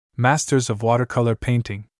Masters of Watercolor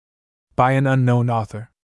Painting. By an unknown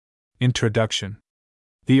author. Introduction.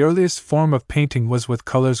 The earliest form of painting was with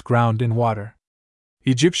colors ground in water.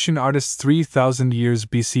 Egyptian artists 3000 years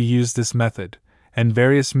BC used this method, and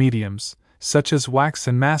various mediums, such as wax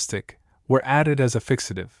and mastic, were added as a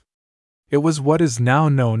fixative. It was what is now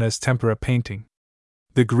known as tempera painting.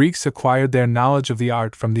 The Greeks acquired their knowledge of the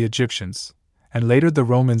art from the Egyptians, and later the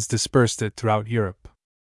Romans dispersed it throughout Europe.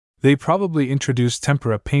 They probably introduced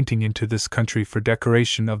tempera painting into this country for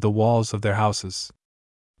decoration of the walls of their houses.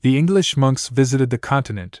 The English monks visited the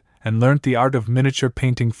continent and learnt the art of miniature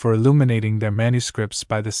painting for illuminating their manuscripts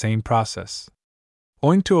by the same process.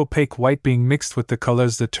 Owing to opaque white being mixed with the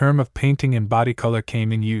colors, the term of painting in body color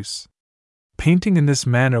came in use. Painting in this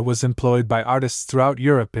manner was employed by artists throughout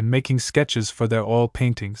Europe in making sketches for their oil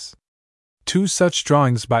paintings. Two such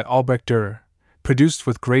drawings by Albrecht Dürer, produced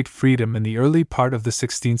with great freedom in the early part of the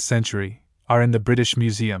 16th century, are in the British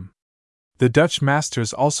Museum. The Dutch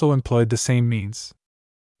masters also employed the same means.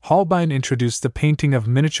 Holbein introduced the painting of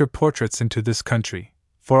miniature portraits into this country,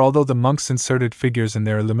 for although the monks inserted figures in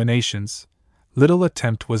their illuminations, little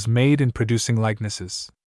attempt was made in producing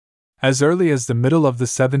likenesses. As early as the middle of the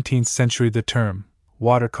 17th century, the term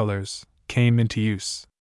watercolors came into use.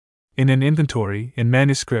 In an inventory, in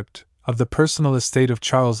manuscript, of the personal estate of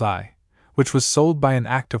Charles I, which was sold by an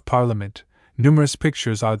Act of Parliament, numerous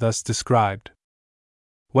pictures are thus described.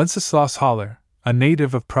 Wenceslas Haller, a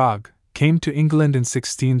native of Prague, came to England in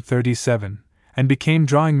 1637, and became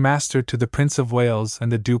drawing master to the Prince of Wales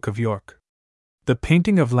and the Duke of York. The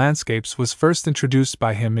painting of landscapes was first introduced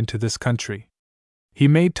by him into this country. He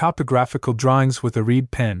made topographical drawings with a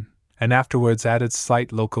reed pen, and afterwards added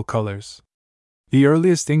slight local colors. The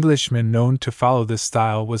earliest Englishman known to follow this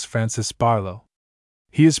style was Francis Barlow.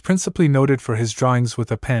 He is principally noted for his drawings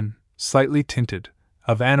with a pen, slightly tinted,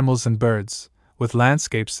 of animals and birds, with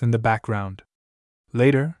landscapes in the background.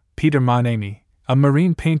 Later, Peter Monamy, a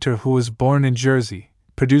marine painter who was born in Jersey,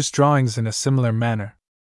 produced drawings in a similar manner.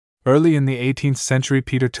 Early in the 18th century,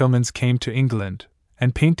 Peter Tillmans came to England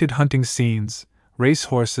and painted hunting scenes, race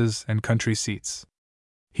horses, and country seats.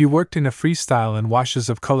 He worked in a free style and washes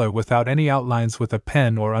of color without any outlines with a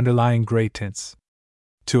pen or underlying gray tints.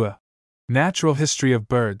 To a Natural History of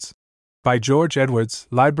Birds, by George Edwards,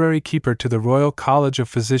 library keeper to the Royal College of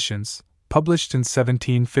Physicians, published in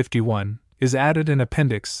 1751, is added an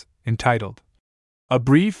appendix, entitled, A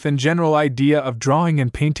Brief and General Idea of Drawing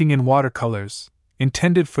and Painting in Watercolors,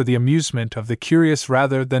 intended for the amusement of the curious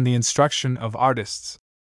rather than the instruction of artists.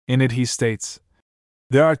 In it he states,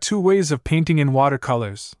 There are two ways of painting in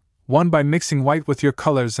watercolors, one by mixing white with your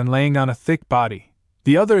colors and laying on a thick body,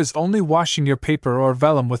 the other is only washing your paper or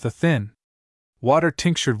vellum with a thin water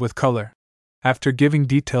tinctured with color. After giving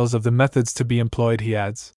details of the methods to be employed, he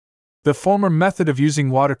adds, The former method of using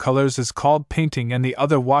watercolors is called painting and the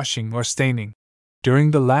other washing or staining.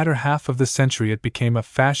 During the latter half of the century it became a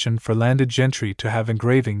fashion for landed gentry to have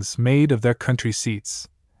engravings made of their country seats,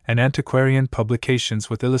 and antiquarian publications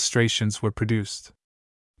with illustrations were produced.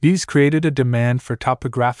 These created a demand for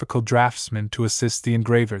topographical draftsmen to assist the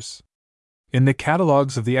engravers. In the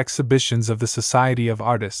catalogues of the exhibitions of the Society of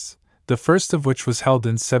Artists, the first of which was held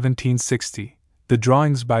in 1760, the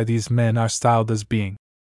drawings by these men are styled as being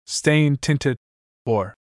stained, tinted,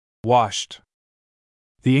 or washed.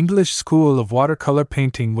 The English school of watercolor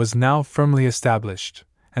painting was now firmly established,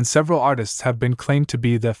 and several artists have been claimed to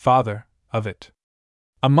be the father of it.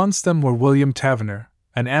 Amongst them were William Taverner,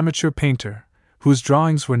 an amateur painter, whose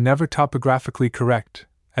drawings were never topographically correct,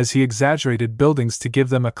 as he exaggerated buildings to give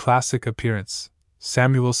them a classic appearance;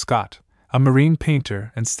 Samuel Scott, a marine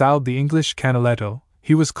painter and styled the English Canaletto,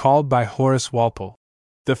 he was called by Horace Walpole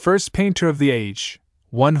the first painter of the age,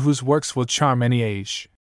 one whose works will charm any age,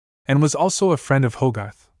 and was also a friend of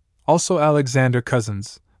Hogarth. Also Alexander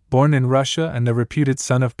Cousins, born in Russia and the reputed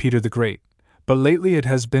son of Peter the Great, but lately it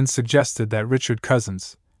has been suggested that Richard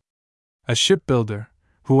Cousins, a shipbuilder,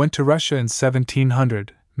 who went to Russia in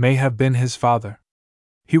 1700, may have been his father.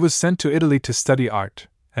 He was sent to Italy to study art,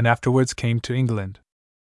 and afterwards came to England.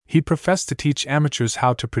 He professed to teach amateurs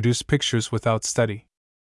how to produce pictures without study.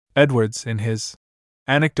 Edwards, in his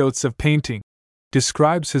Anecdotes of Painting,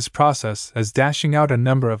 describes his process as dashing out a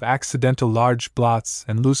number of accidental large blots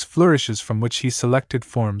and loose flourishes from which he selected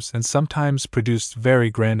forms and sometimes produced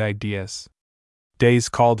very grand ideas. Days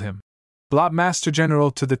called him Blot Master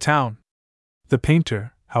General to the town. The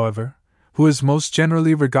painter, however, who is most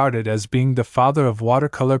generally regarded as being the father of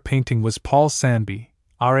watercolor painting was Paul Sandby,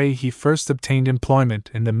 R.A. He first obtained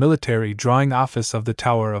employment in the military drawing office of the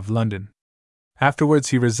Tower of London. Afterwards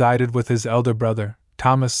he resided with his elder brother,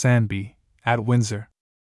 Thomas Sandby, at Windsor.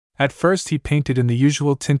 At first he painted in the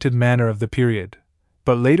usual tinted manner of the period,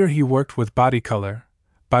 but later he worked with body color,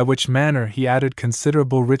 by which manner he added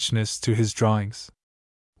considerable richness to his drawings.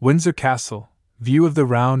 Windsor Castle, view of the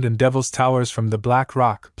Round and Devil's Towers from the Black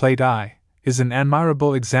Rock, Plate I, is an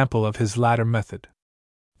admirable example of his latter method.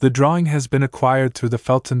 The drawing has been acquired through the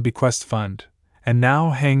Felton Bequest Fund, and now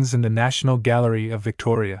hangs in the National Gallery of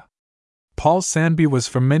Victoria. Paul Sandby was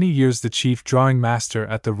for many years the chief drawing master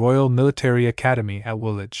at the Royal Military Academy at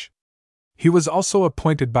Woolwich. He was also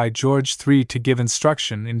appointed by George III to give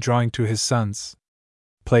instruction in drawing to his sons.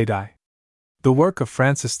 Plate I. The work of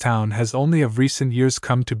Francis Town has only of recent years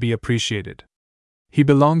come to be appreciated. He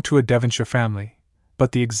belonged to a Devonshire family,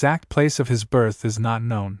 but the exact place of his birth is not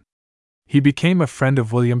known. He became a friend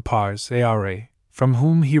of William Parrs, ARA, from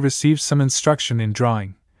whom he received some instruction in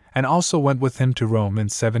drawing, and also went with him to Rome in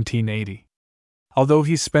 1780. Although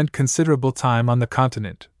he spent considerable time on the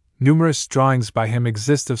continent, numerous drawings by him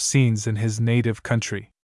exist of scenes in his native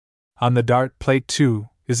country. On the Dart, Plate II,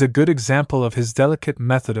 is a good example of his delicate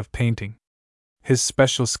method of painting. His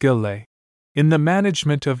special skill lay in the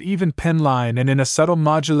management of even pen line and in a subtle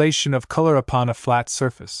modulation of color upon a flat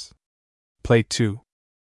surface. Plate II.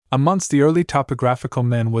 Amongst the early topographical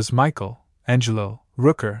men was Michael Angelo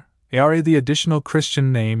Rooker, ARA. The additional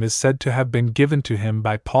Christian name is said to have been given to him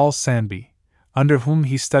by Paul Sandby, under whom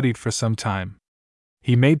he studied for some time.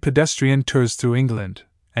 He made pedestrian tours through England,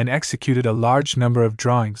 and executed a large number of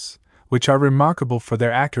drawings, which are remarkable for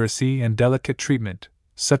their accuracy and delicate treatment,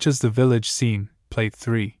 such as the village scene, Plate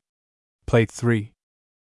III. Plate III.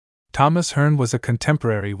 Thomas Hearne was a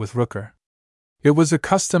contemporary with Rooker. It was a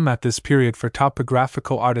custom at this period for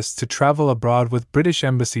topographical artists to travel abroad with British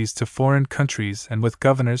embassies to foreign countries and with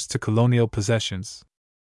governors to colonial possessions.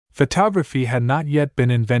 Photography had not yet been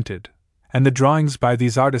invented, and the drawings by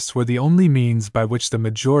these artists were the only means by which the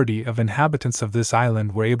majority of inhabitants of this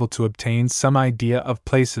island were able to obtain some idea of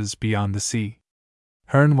places beyond the sea.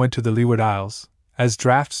 Hearne went to the Leeward Isles, as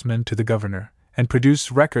draftsman to the governor, and produced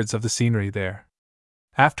records of the scenery there.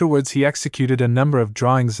 Afterwards he executed a number of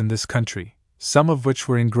drawings in this country, some of which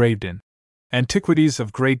were engraved in Antiquities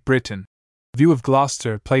of Great Britain. View of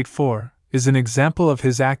Gloucester, Plate IV, is an example of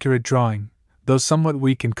his accurate drawing, though somewhat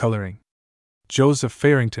weak in coloring. Joseph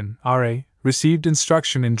Farrington, R.A., received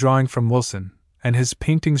instruction in drawing from Wilson, and his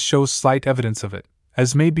paintings show slight evidence of it,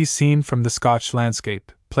 as may be seen from the Scotch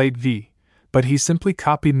landscape, Plate V, but he simply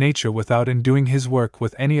copied nature without enduing his work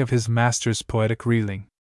with any of his master's poetic reeling.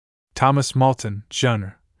 Thomas Malton,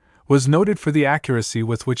 Jr., was noted for the accuracy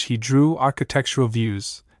with which he drew architectural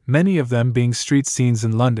views, many of them being street scenes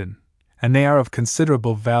in London, and they are of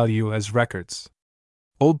considerable value as records.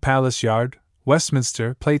 Old Palace Yard,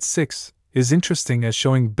 Westminster, Plate 6, is interesting as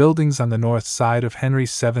showing buildings on the north side of Henry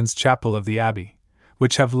VII's chapel of the Abbey,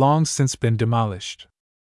 which have long since been demolished.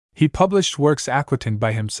 He published works aquatined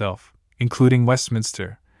by himself, including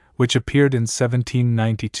Westminster, which appeared in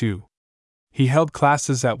 1792. He held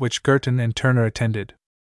classes at which Girton and Turner attended.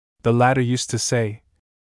 The latter used to say,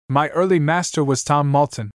 "My early master was Tom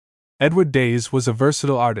Malton." Edward Days was a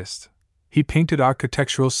versatile artist. He painted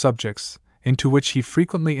architectural subjects, into which he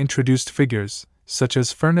frequently introduced figures, such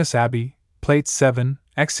as Furness Abbey, Plate 7,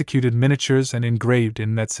 executed miniatures and engraved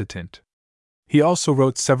in mezzotint. He also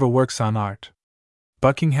wrote several works on art.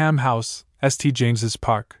 Buckingham House, St. James's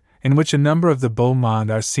Park, in which a number of the beau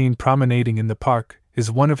monde are seen promenading in the park,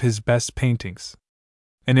 is one of his best paintings.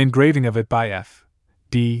 An engraving of it by F.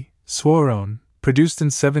 D. Swaron, produced in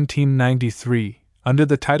 1793, under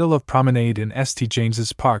the title of Promenade in St.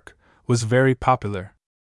 James's Park, was very popular.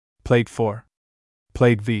 Plate 4.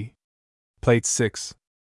 Plate V. Plate 6.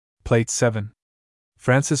 Plate 7.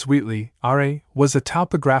 Francis Wheatley, R.A., was a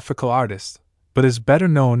topographical artist, but is better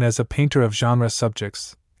known as a painter of genre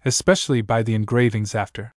subjects, especially by the engravings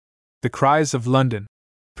after The Cries of London.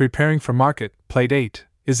 Preparing for Market, Plate 8,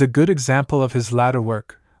 is a good example of his latter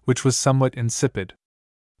work, which was somewhat insipid.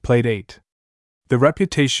 Plate 8. The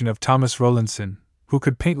reputation of Thomas Rowlandson, who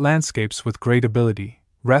could paint landscapes with great ability,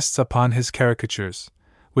 rests upon his caricatures,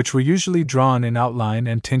 which were usually drawn in outline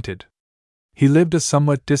and tinted. He lived a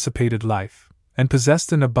somewhat dissipated life, and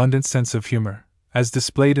possessed an abundant sense of humor, as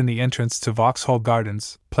displayed in the entrance to Vauxhall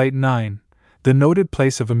Gardens, Plate 9, the noted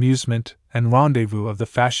place of amusement and rendezvous of the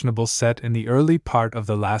fashionable set in the early part of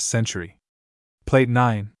the last century. Plate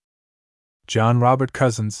 9. John Robert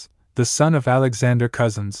Cousins, the son of Alexander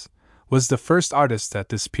Cousins, was the first artist at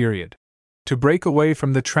this period to break away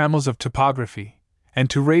from the trammels of topography, and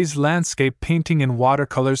to raise landscape painting in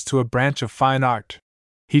watercolors to a branch of fine art.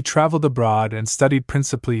 He traveled abroad and studied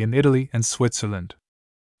principally in Italy and Switzerland.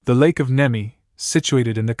 The Lake of Nemi,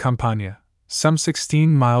 situated in the Campania, some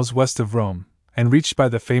 16 miles west of Rome, and reached by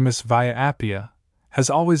the famous Via Appia, has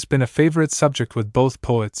always been a favorite subject with both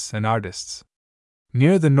poets and artists.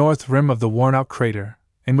 Near the north rim of the worn-out crater,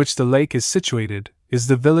 in which the lake is situated, is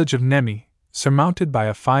the village of Nemi, surmounted by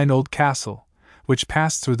a fine old castle, which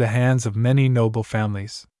passed through the hands of many noble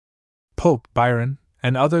families. Pope, Byron,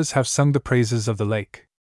 and others have sung the praises of the lake.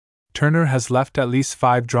 Turner has left at least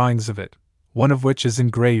 5 drawings of it, one of which is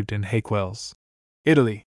engraved in Hakewells,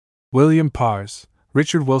 Italy. William Pars,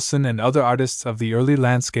 Richard Wilson, and other artists of the early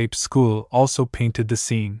landscape school also painted the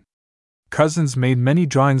scene. Cousins made many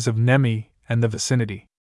drawings of Nemi and the vicinity.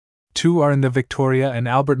 2 are in the Victoria and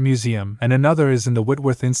Albert Museum, and another is in the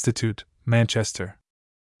Whitworth Institute, Manchester.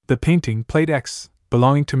 The painting, Plate X,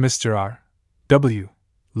 belonging to Mr. R. W.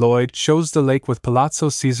 Lloyd, shows the lake with Palazzo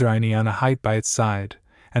Caesarini on a height by its side,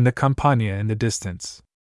 and the Campagna in the distance.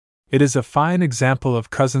 It is a fine example of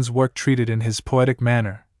Cousins' work treated in his poetic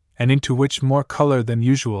manner, and into which more color than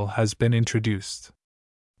usual has been introduced.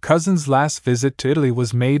 Cousins' last visit to Italy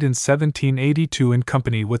was made in 1782 in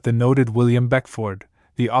company with the noted William Beckford,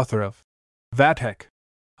 the author of Vathek.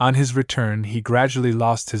 On his return he gradually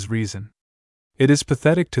lost his reason. It is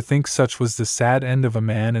pathetic to think such was the sad end of a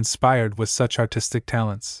man inspired with such artistic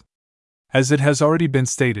talents. As it has already been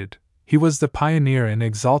stated, he was the pioneer in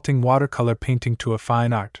exalting watercolor painting to a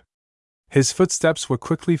fine art. His footsteps were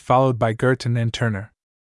quickly followed by Girton and Turner.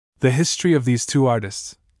 The history of these 2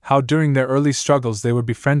 artists, how during their early struggles they were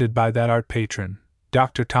befriended by that art patron,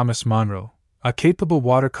 Dr. Thomas Monro, a capable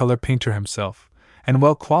watercolor painter himself, and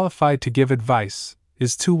well qualified to give advice,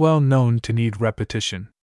 is too well known to need repetition.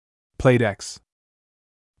 Plate X.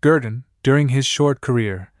 Girton, during his short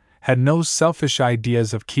career, had no selfish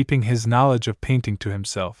ideas of keeping his knowledge of painting to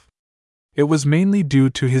himself. It was mainly due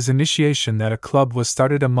to his initiation that a club was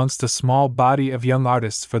started amongst a small body of young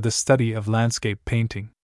artists for the study of landscape painting.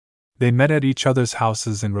 They met at each other's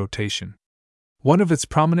houses in rotation. One of its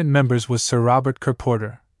prominent members was Sir Robert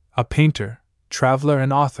Kerporter, a painter, traveler,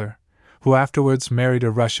 and author, who afterwards married a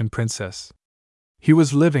Russian princess. He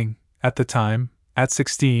was living, at the time, at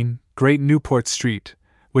 16, Great Newport Street,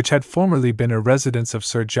 which had formerly been a residence of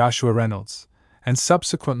Sir Joshua Reynolds, and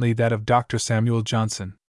subsequently that of Dr. Samuel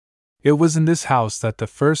Johnson. It was in this house that the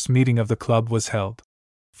first meeting of the club was held.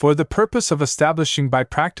 For the purpose of establishing by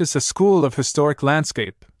practice a school of historic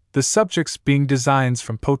landscape, the subjects being designs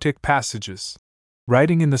from poetic passages.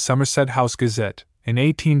 Writing in the Somerset House Gazette, in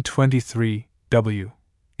 1823, W.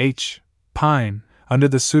 H. Pine, under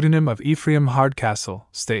the pseudonym of Ephraim Hardcastle,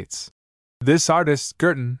 states, "This artist,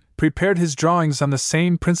 Girton, prepared his drawings on the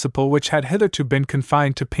same principle which had hitherto been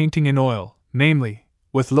confined to painting in oil, namely,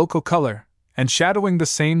 with local color, and shadowing the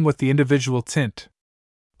same with the individual tint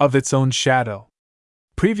of its own shadow.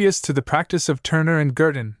 Previous to the practice of Turner and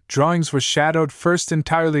Girton, drawings were shadowed first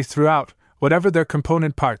entirely throughout, whatever their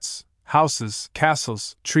component parts, houses,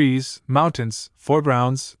 castles, trees, mountains,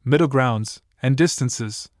 foregrounds, middle grounds, and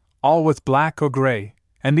distances, all with black or gray,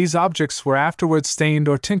 and these objects were afterwards stained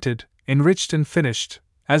or tinted, enriched and finished,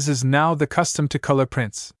 as is now the custom to color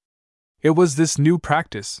prints. It was this new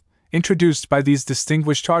practice, introduced by these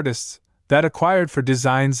distinguished artists, that acquired for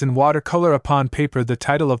designs in watercolor upon paper the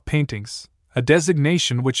title of paintings, a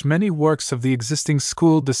designation which many works of the existing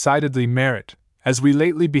school decidedly merit, as we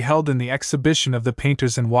lately beheld in the exhibition of the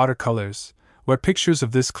painters in watercolors, where pictures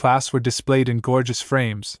of this class were displayed in gorgeous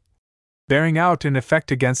frames, bearing out in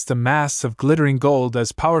effect against the mass of glittering gold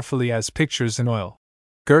as powerfully as pictures in oil.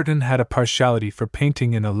 Girton had a partiality for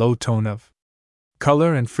painting in a low tone of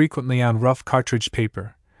color and frequently on rough cartridge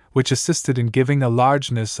paper, which assisted in giving a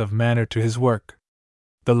largeness of manner to his work.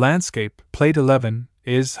 The landscape, Plate 11,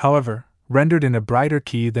 is, however, rendered in a brighter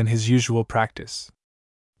key than his usual practice.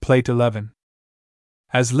 Plate 11.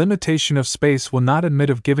 As limitation of space will not admit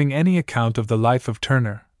of giving any account of the life of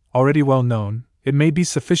Turner, already well known, it may be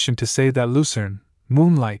sufficient to say that Lucerne,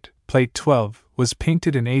 Moonlight, Plate 12, was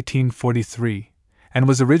painted in 1843, and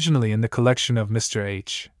was originally in the collection of Mr.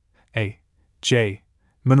 H. A. J.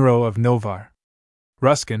 Munro of Novar.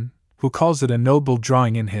 Ruskin, who calls it a noble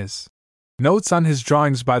drawing in his notes on his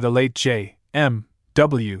drawings by the late J. M.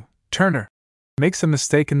 W. Turner, makes a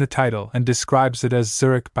mistake in the title and describes it as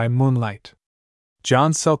Zurich by Moonlight.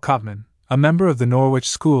 John Sell Cotman, a member of the Norwich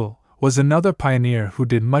School, was another pioneer who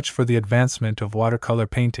did much for the advancement of watercolor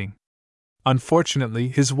painting. Unfortunately,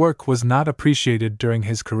 his work was not appreciated during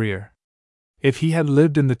his career. If he had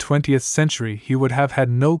lived in the 20th century, he would have had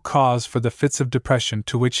no cause for the fits of depression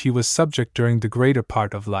to which he was subject during the greater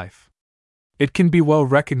part of life. It can be well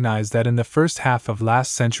recognized that in the first half of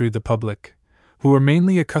last century the public, who were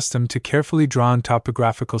mainly accustomed to carefully drawn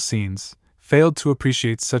topographical scenes, failed to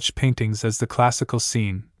appreciate such paintings as the classical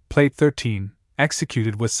scene, Plate 13,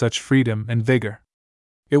 executed with such freedom and vigor.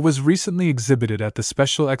 It was recently exhibited at the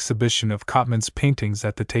special exhibition of Copman's paintings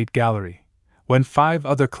at the Tate Gallery, when 5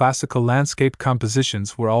 other classical landscape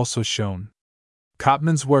compositions were also shown.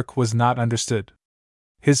 Copman's work was not understood.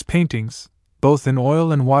 His paintings, both in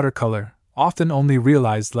oil and watercolor, often only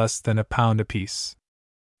realized less than £1 apiece.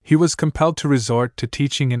 He was compelled to resort to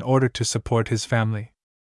teaching in order to support his family.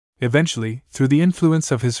 Eventually, through the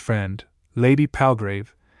influence of his friend, Lady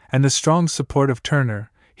Palgrave, and the strong support of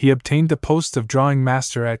Turner, he obtained the post of drawing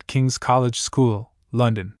master at King's College School,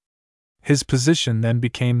 London. His position then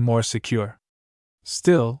became more secure.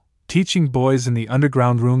 Still, teaching boys in the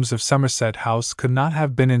underground rooms of Somerset House could not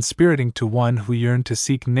have been inspiriting to one who yearned to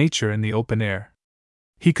seek nature in the open air.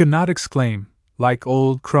 He could not exclaim, like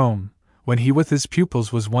old Crome, when he with his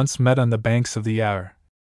pupils was once met on the banks of the Yare,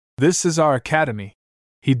 "This is our academy."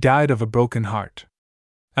 He died of a broken heart.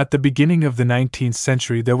 At the beginning of the 19th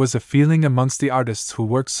century there was a feeling amongst the artists who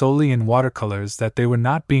worked solely in watercolors that they were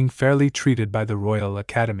not being fairly treated by the Royal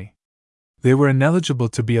Academy. They were ineligible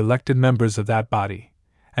to be elected members of that body,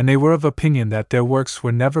 and they were of opinion that their works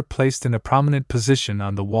were never placed in a prominent position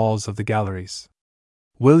on the walls of the galleries.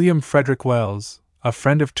 William Frederick Wells, a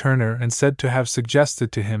friend of Turner and said to have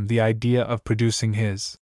suggested to him the idea of producing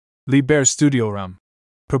his Liber Studiorum,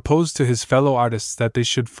 proposed to his fellow artists that they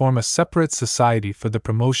should form a separate society for the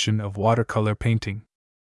promotion of watercolor painting.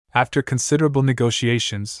 After considerable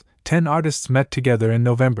negotiations, 10 artists met together in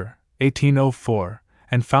November 1804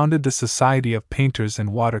 and founded the Society of Painters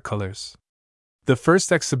and Watercolors. The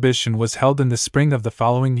first exhibition was held in the spring of the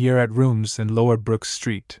following year at rooms in Lower Brook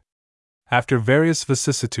Street. After various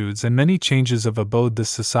vicissitudes and many changes of abode, the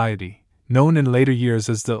society, known in later years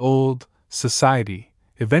as the Old Society,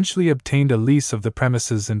 eventually obtained a lease of the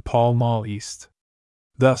premises in Pall Mall East.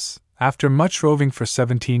 Thus, after much roving for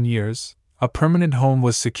 17 years, a permanent home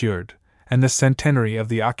was secured, and the centenary of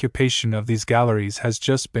the occupation of these galleries has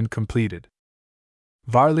just been completed.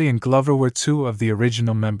 Varley and Glover were 2 of the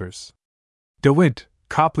original members. De Wint,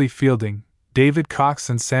 Copley Fielding, David Cox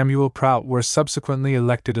and Samuel Prout were subsequently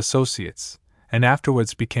elected associates, and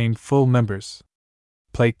afterwards became full members.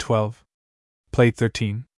 Plate 12. Plate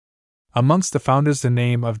 13. Amongst the founders the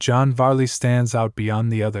name of John Varley stands out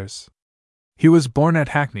beyond the others. He was born at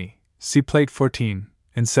Hackney, see Plate 14,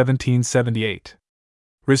 in 1778.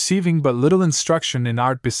 Receiving but little instruction in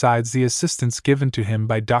art besides the assistance given to him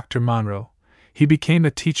by Dr. Monro, he became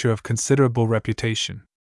a teacher of considerable reputation.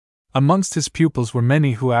 Amongst his pupils were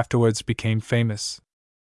many who afterwards became famous.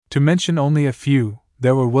 To mention only a few,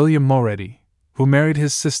 there were William Moretti, who married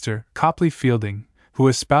his sister, Copley Fielding, who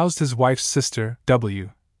espoused his wife's sister,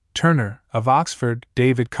 W. Turner, of Oxford,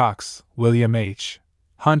 David Cox, William H.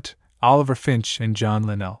 Hunt, Oliver Finch, and John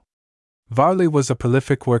Linnell. Varley was a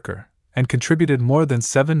prolific worker, and contributed more than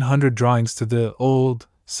 700 drawings to the Old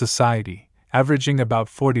Society, averaging about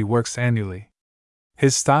 40 works annually.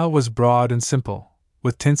 His style was broad and simple,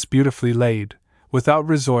 with tints beautifully laid, without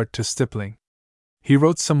resort to stippling. He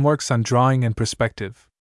wrote some works on drawing and perspective.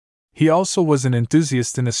 He also was an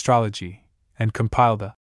enthusiast in astrology, and compiled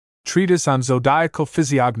a treatise on zodiacal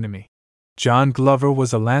physiognomy. John Glover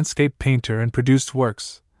was a landscape painter and produced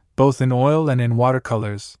works, both in oil and in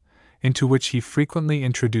watercolors, into which he frequently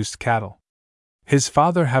introduced cattle. His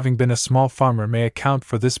father, having been a small farmer, may account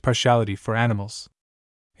for this partiality for animals.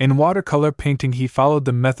 In watercolor painting he followed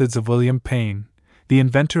the methods of William Payne, the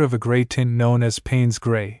inventor of a gray tint known as Payne's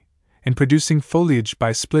gray, in producing foliage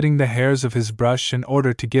by splitting the hairs of his brush in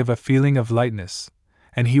order to give a feeling of lightness,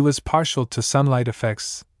 and he was partial to sunlight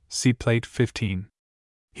effects, see Plate 15.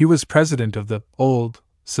 He was president of the Old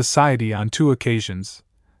Society on 2 occasions,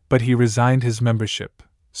 but he resigned his membership,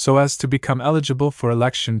 so as to become eligible for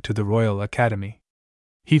election to the Royal Academy.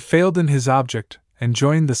 He failed in his object, and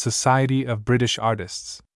joined the Society of British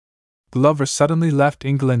Artists. Glover suddenly left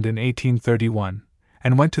England in 1831,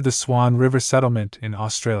 and went to the Swan River settlement in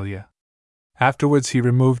Australia. Afterwards he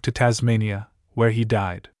removed to Tasmania, where he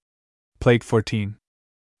died. Plate 14.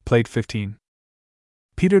 Plate 15.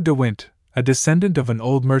 Peter de Wint, a descendant of an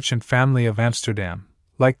old merchant family of Amsterdam,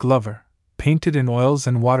 like Glover, painted in oils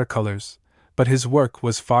and watercolors, but his work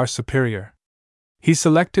was far superior. He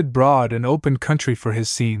selected broad and open country for his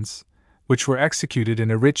scenes, which were executed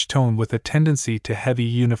in a rich tone with a tendency to heavy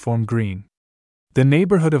uniform green. The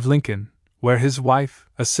neighborhood of Lincoln, where his wife,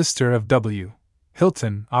 a sister of W.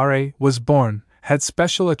 Hilton, R.A., was born, had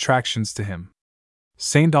special attractions to him.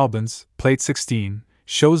 St. Albans, Plate 16,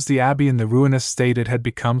 shows the abbey in the ruinous state it had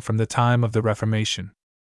become from the time of the Reformation.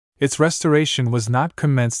 Its restoration was not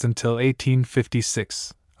commenced until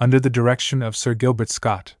 1856, under the direction of Sir Gilbert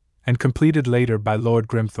Scott, and completed later by Lord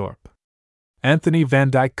Grimthorpe. Anthony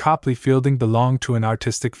Van Dyck Copley Fielding belonged to an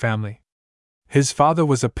artistic family. His father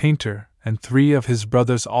was a painter, and 3 of his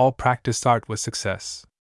brothers all practiced art with success.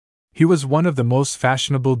 He was one of the most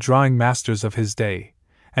fashionable drawing masters of his day,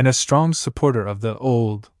 and a strong supporter of the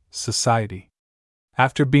old society.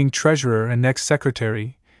 After being treasurer and next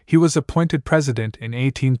secretary, he was appointed president in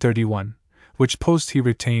 1831, which post he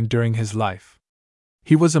retained during his life.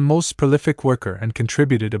 He was a most prolific worker and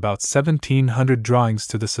contributed about 1,700 drawings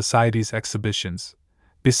to the Society's exhibitions,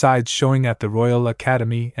 besides showing at the Royal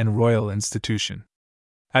Academy and Royal Institution.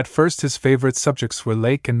 At first his favorite subjects were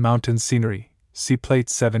lake and mountain scenery, see Plate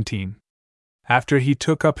 17. After he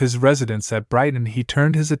took up his residence at Brighton, he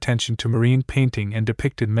turned his attention to marine painting and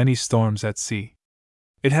depicted many storms at sea.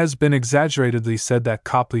 It has been exaggeratedly said that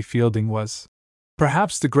Copley Fielding was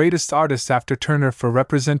perhaps the greatest artist after Turner for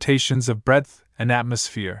representations of breadth and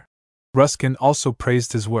atmosphere. Ruskin also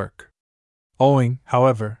praised his work. Owing,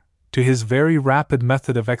 however, to his very rapid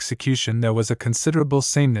method of execution, there was a considerable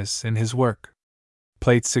sameness in his work.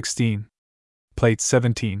 Plate 16. Plate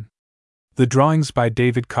 17. The drawings by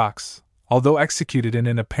David Cox, although executed in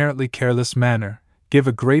an apparently careless manner, give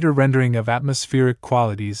a greater rendering of atmospheric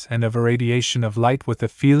qualities and of irradiation of light with a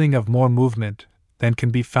feeling of more movement than can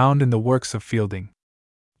be found in the works of Fielding.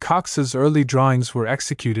 Cox's early drawings were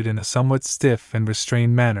executed in a somewhat stiff and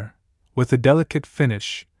restrained manner, with a delicate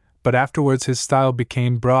finish, but afterwards his style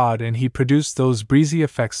became broad and he produced those breezy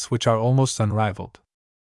effects which are almost unrivaled.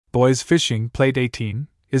 Boys Fishing, Plate 18,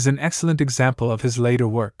 is an excellent example of his later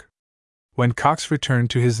work. When Cox returned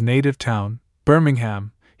to his native town,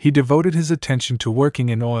 Birmingham, he devoted his attention to working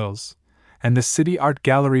in oils, and the City Art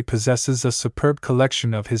Gallery possesses a superb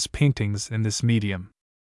collection of his paintings in this medium.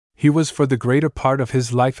 He was for the greater part of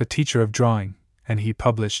his life a teacher of drawing, and he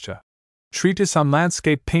published a treatise on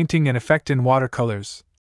landscape painting and effect in watercolors,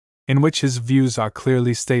 in which his views are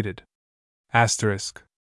clearly stated. Asterisk.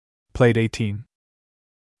 Plate 18.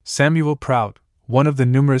 Samuel Prout, one of the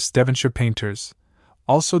numerous Devonshire painters,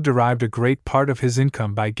 also derived a great part of his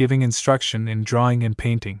income by giving instruction in drawing and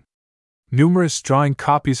painting. Numerous drawing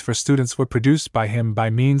copies for students were produced by him by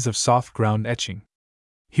means of soft ground etching.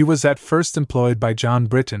 He was at first employed by John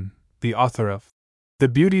Britton, the author of The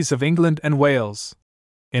Beauties of England and Wales,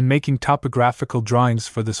 in making topographical drawings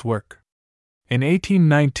for this work. In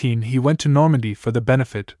 1819 he went to Normandy for the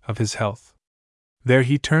benefit of his health. There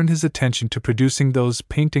he turned his attention to producing those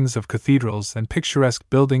paintings of cathedrals and picturesque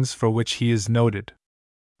buildings for which he is noted.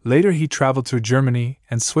 Later he traveled through Germany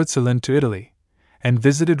and Switzerland to Italy, and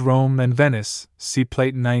visited Rome and Venice, see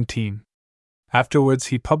Plate 19. Afterwards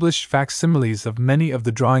he published facsimiles of many of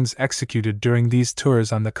the drawings executed during these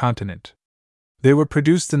tours on the continent. They were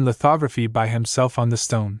produced in lithography by himself on the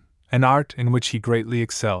stone, an art in which he greatly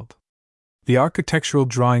excelled. The architectural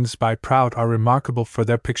drawings by Prout are remarkable for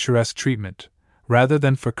their picturesque treatment, rather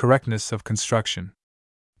than for correctness of construction.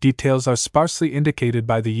 Details are sparsely indicated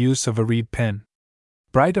by the use of a reed pen.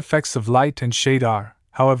 Bright effects of light and shade are,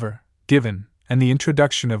 however, given, and the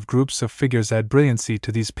introduction of groups of figures add brilliancy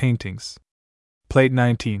to these paintings. Plate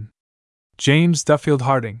 19. James Duffield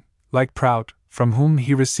Harding, like Prout, from whom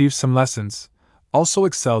he received some lessons, also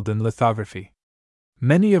excelled in lithography.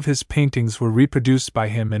 Many of his paintings were reproduced by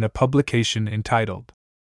him in a publication entitled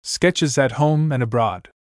Sketches at Home and Abroad.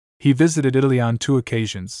 He visited Italy on 2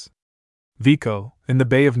 occasions. Vico, in the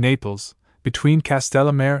Bay of Naples, between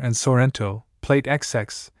Castellamare and Sorrento, Plate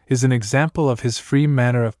XX, is an example of his free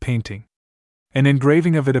manner of painting. An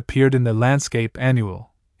engraving of it appeared in the Landscape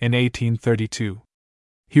Annual, in 1832.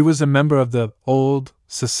 He was a member of the Old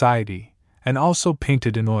Society, and also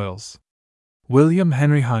painted in oils. William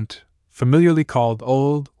Henry Hunt, familiarly called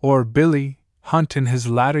Old or Billy Hunt in his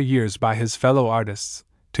latter years by his fellow artists,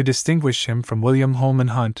 to distinguish him from William Holman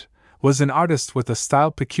Hunt, was an artist with a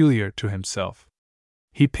style peculiar to himself.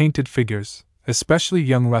 He painted figures, especially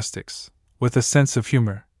young rustics, with a sense of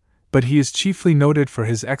humor, but he is chiefly noted for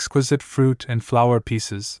his exquisite fruit and flower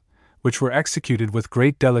pieces, which were executed with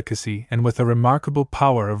great delicacy and with a remarkable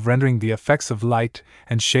power of rendering the effects of light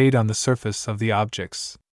and shade on the surface of the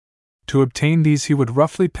objects. To obtain these he would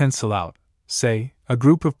roughly pencil out, say, a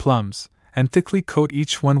group of plums, and thickly coat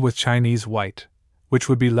each one with Chinese white, which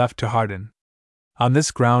would be left to harden. On this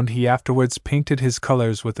ground he afterwards painted his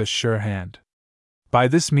colors with a sure hand. By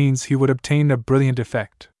this means he would obtain a brilliant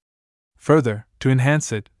effect. Further, to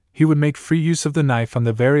enhance it, he would make free use of the knife on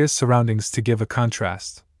the various surroundings to give a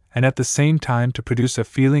contrast, and at the same time to produce a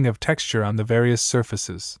feeling of texture on the various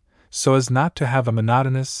surfaces, so as not to have a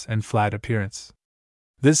monotonous and flat appearance.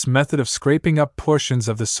 This method of scraping up portions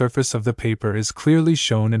of the surface of the paper is clearly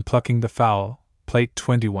shown in Plucking the Fowl, Plate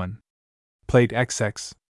 21. Plate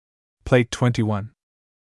XX. Plate 21.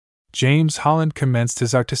 James Holland commenced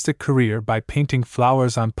his artistic career by painting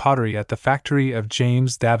flowers on pottery at the factory of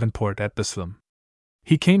James Davenport at Burslem.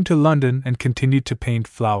 He came to London and continued to paint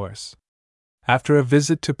flowers. After a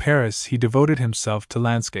visit to Paris, he devoted himself to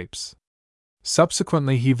landscapes.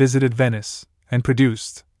 Subsequently, he visited Venice and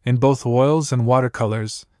produced, in both oils and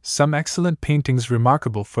watercolors, some excellent paintings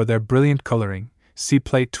remarkable for their brilliant coloring. See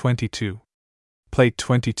Plate 22. Plate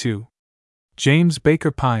 22. James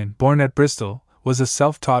Baker Pine, born at Bristol, was a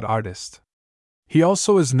self-taught artist. He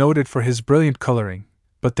also is noted for his brilliant coloring,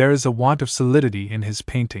 but there is a want of solidity in his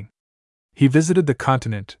painting. He visited the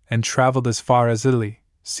continent and traveled as far as Italy.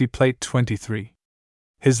 See Plate 23.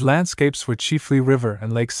 His landscapes were chiefly river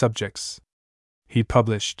and lake subjects. He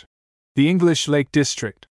published The English Lake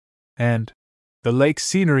District and The Lake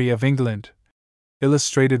Scenery of England,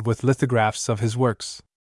 illustrated with lithographs of his works.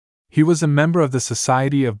 He was a member of the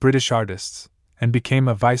Society of British Artists and became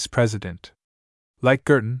a vice president. Like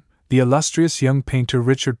Girton, the illustrious young painter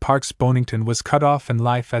Richard Parkes Bonington was cut off in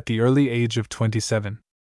life at the early age of 27.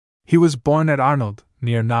 He was born at Arnold,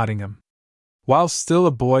 near Nottingham. While still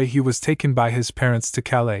a boy, he was taken by his parents to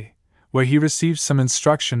Calais, where he received some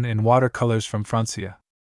instruction in watercolors from Francia.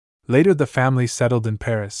 Later, the family settled in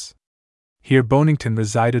Paris. Here Bonington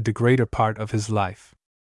resided the greater part of his life.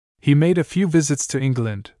 He made a few visits to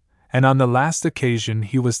England, and on the last occasion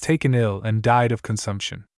he was taken ill and died of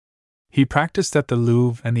consumption. He practiced at the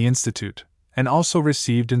Louvre and the Institute, and also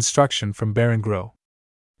received instruction from Baron Gros.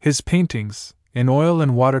 His paintings, in oil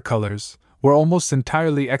and watercolors, were almost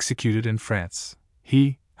entirely executed in France.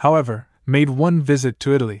 He, however, made one visit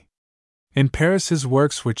to Italy. In Paris his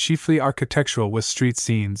works were chiefly architectural with street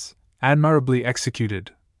scenes, admirably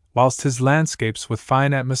executed, whilst his landscapes with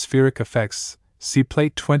fine atmospheric effects, see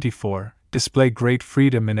Plate 24, display great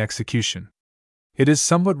freedom in execution. It is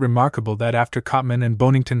somewhat remarkable that after Cotman and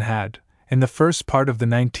Bonington had, in the first part of the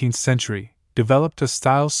 19th century, developed a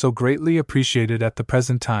style so greatly appreciated at the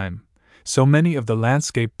present time, so many of the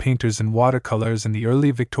landscape painters in watercolors in the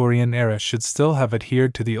early Victorian era should still have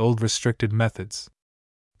adhered to the old restricted methods.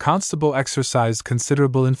 Constable exercised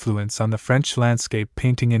considerable influence on the French landscape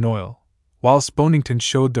painting in oil, whilst Bonington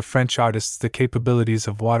showed the French artists the capabilities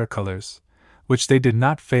of watercolors, which they did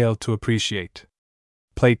not fail to appreciate.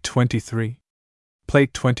 Plate 23.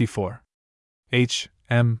 Plate 24. H.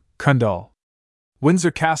 M. Cundall.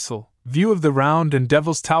 Windsor Castle, View of the Round and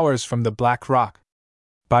Devil's Towers from the Black Rock.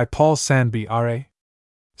 By Paul Sandby, R.A.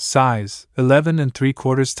 Size, 11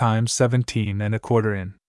 3/4 times 17 1/4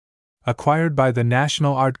 in. Acquired by the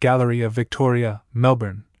National Art Gallery of Victoria,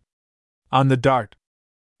 Melbourne. On the Dart.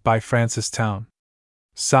 By Francis Town.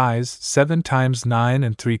 Size, 7 times 9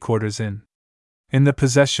 3/4 in. In the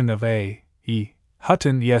possession of A. E.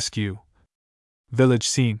 Hutton, Esq. Village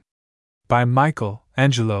Scene. By Michael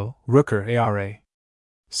Angelo Rooker, A.R.A.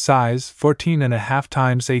 Size, 14 1/2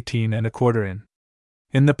 times 18 1/4 in.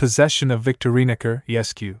 In the possession of Victor Rienecker,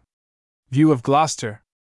 Esq. View of Gloucester.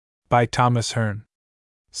 By Thomas Hearn.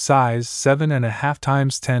 Size, 7 1/2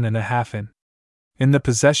 times 10 1/2 in. In the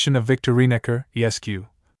possession of Victor Rienecker, Esq.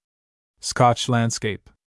 Scotch Landscape.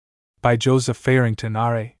 By Joseph Farrington,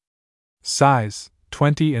 R.A. Size,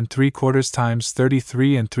 20 3/4 times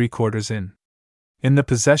 33 3/4 in. In the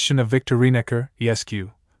possession of Victor Rienecker, Esq.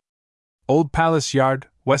 Old Palace Yard,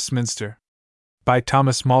 Westminster. By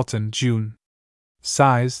Thomas Malton, June.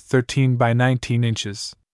 Size, 13 by 19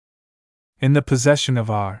 inches. In the possession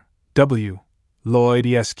of R. W. Lloyd,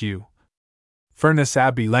 Esq. Furness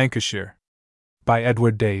Abbey, Lancashire. By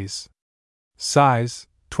Edward Days. Size,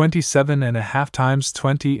 27 1/2 times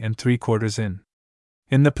 20 3/4 in.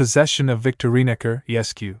 In the possession of Victor Rienecker,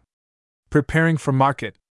 Esq. Preparing for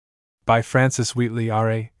Market. By Francis Wheatley,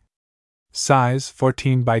 R.A. Size,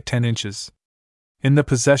 14 by 10 inches. In the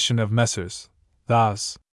possession of Messrs.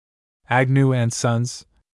 Thos. Agnew and Sons.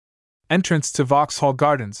 Entrance to Vauxhall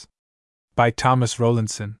Gardens. By Thomas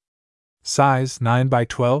Rowlandson. Size, 9 by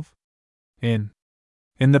 12 in.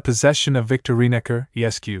 In the possession of Victor Rienecker,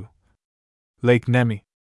 Esq. Lake Nemi.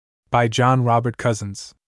 By John Robert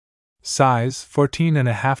Cousins. Size, 14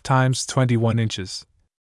 1/2 times 21 inches.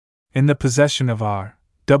 In the possession of R.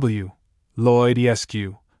 W. Lloyd, Esq.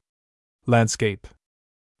 Landscape.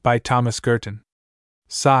 By Thomas Girton.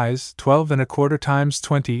 Size, 12 1/4 times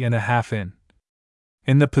 20 1/2 in.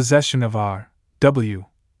 In the possession of R. W.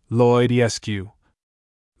 Lloyd, Esq.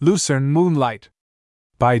 Lucerne Moonlight.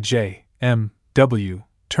 By J. M. W.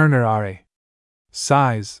 Turner, R.A.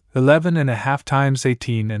 Size, 11 1/2 times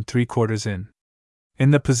 18 3/4 in.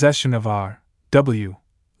 In the possession of R. W.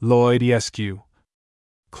 Lloyd, Esq.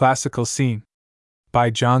 Classical Scene. By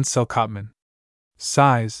John Sell Cotman.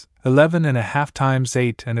 Size, 11 1/2 times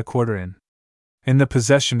 8 1/4 in. In the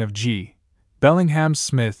possession of G. Bellingham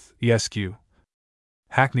Smith, Esq.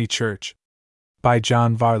 Hackney Church. By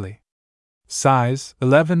John Varley. Size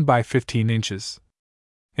 11 by 15 inches.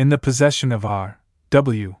 In the possession of R.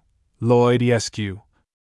 W. Lloyd, Esq.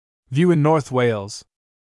 View in North Wales.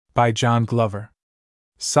 By John Glover.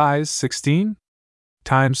 Size 16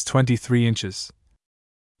 times 23 inches.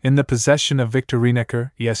 In the possession of Victor Rienecker,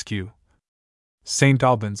 Esq. St.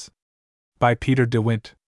 Albans. By Peter de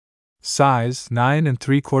Wint. Size 9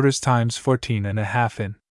 3/4 times 14.5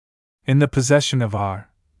 in. In the possession of R.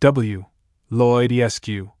 W. Lloyd, Esq.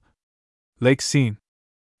 Lake Scene.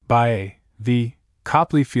 By A. V.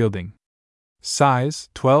 Copley Fielding. Size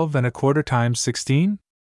 12 1/4 times 16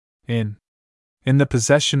 in. In the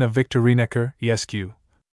possession of Victor Rienecker, Esq.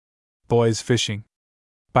 Boys Fishing.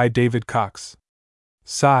 By David Cox.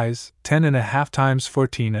 Size 10.5 times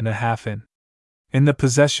 14.5 in. In the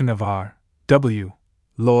possession of R. W.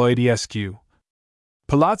 Lloyd, Esq.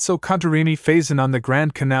 Palazzo Contarini Faison on the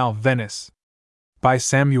Grand Canal, Venice. By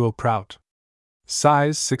Samuel Prout.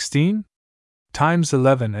 Size 16 times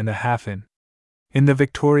 11.5 in. In the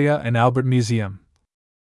Victoria and Albert Museum.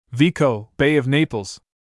 Vico, Bay of Naples.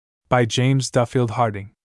 By James Duffield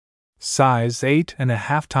Harding. Size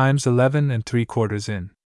 8.5 times 11 3/4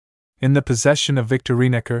 in. In the possession of Victor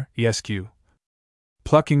Rienecker, Esq.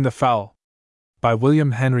 Plucking the Fowl. By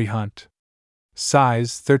William Henry Hunt.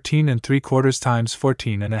 Size 13 3/4 times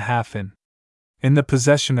 14.5 in. In the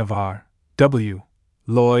possession of R. W.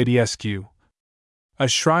 Lloyd, Esq. A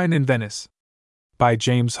Shrine in Venice. By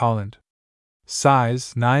James Holland.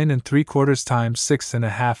 Size 9 3/4 times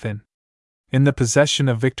 6.5 in. In the possession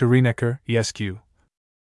of Victor Rienecker, Esq.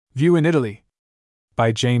 View in Italy.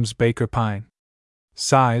 By James Baker Pine.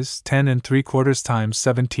 Size 10 3/4 times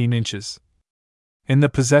 17 inches. In the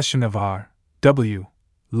possession of R. W.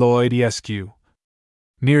 Lloyd, Esq.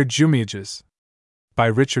 Near Jumiages. By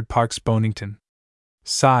Richard Parks Bonington.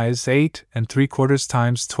 Size 8 3/4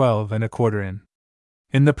 times 12.25 in.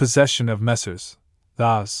 In the possession of Messrs.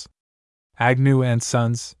 Thos. Agnew and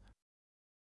Sons,